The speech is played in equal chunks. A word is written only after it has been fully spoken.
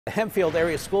The Hempfield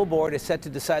Area School Board is set to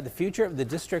decide the future of the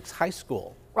district's high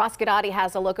school. Ross Guidotti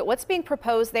has a look at what's being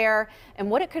proposed there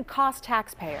and what it could cost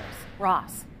taxpayers.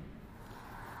 Ross.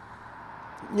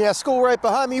 Yeah, school right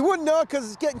behind me. You wouldn't know because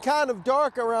it's getting kind of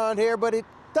dark around here, but it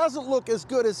doesn't look as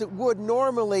good as it would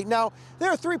normally. Now, there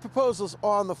are three proposals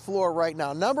on the floor right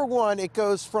now. Number one, it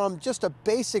goes from just a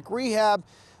basic rehab.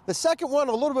 The second one,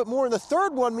 a little bit more. And the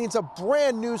third one means a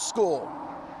brand new school.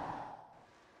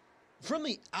 From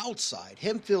the outside,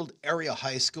 Hempfield Area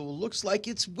High School looks like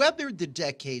it's weathered the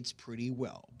decades pretty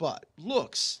well, but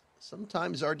looks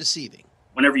sometimes are deceiving.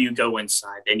 Whenever you go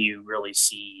inside, then you really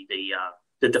see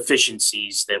the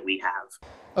deficiencies that we have.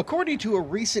 According to a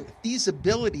recent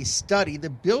feasibility study,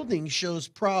 the building shows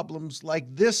problems like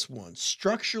this one: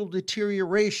 structural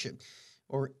deterioration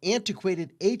or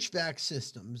antiquated HVAC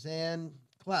systems and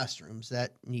classrooms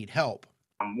that need help.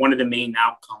 One of the main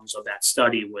outcomes of that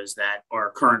study was that our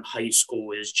current high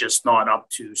school is just not up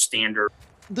to standard.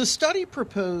 The study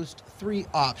proposed three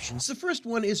options. The first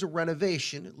one is a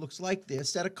renovation. It looks like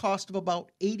this at a cost of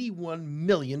about $81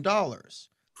 million.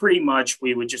 Pretty much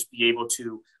we would just be able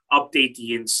to update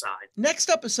the inside. Next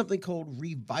up is something called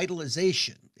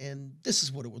revitalization, and this is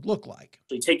what it would look like.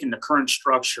 So taking the current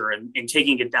structure and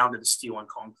taking it down to the steel and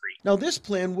concrete. Now, this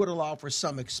plan would allow for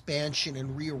some expansion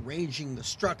and rearranging the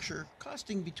structure,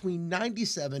 costing between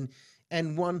 $97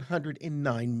 and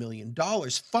 $109 million.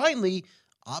 Finally,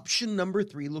 option number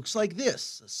three looks like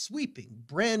this: a sweeping,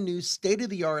 brand new,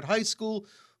 state-of-the-art high school,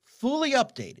 fully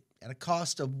updated, at a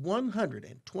cost of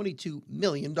 $122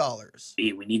 million.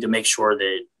 We need to make sure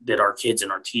that our kids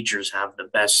and our teachers have the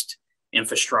best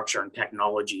infrastructure and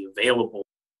technology available.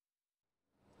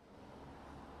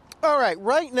 All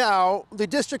right now, the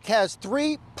district has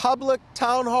three public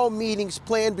town hall meetings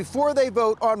planned before they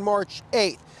vote on March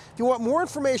 8th. If you want more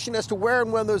information as to where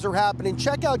and when those are happening,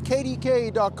 check out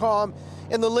KDKA.com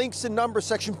in the links and numbers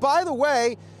section. By the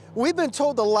way, we've been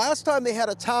told the last time they had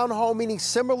a town hall meeting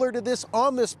similar to this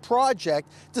on this project,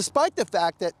 despite the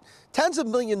fact that tens of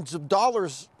millions of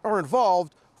dollars are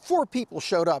involved, 4 people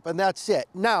showed up, and that's it.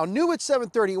 Now, new at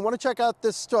 7:30, you want to check out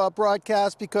this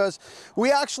broadcast because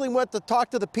we actually went to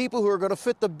talk to the people who are going to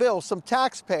fit the bill, some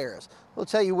taxpayers. We'll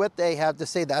tell you what they have to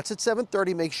say. That's at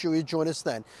 7:30. Make sure you join us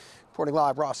then. Reporting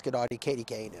live, Ross Guidotti,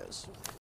 KDKA News.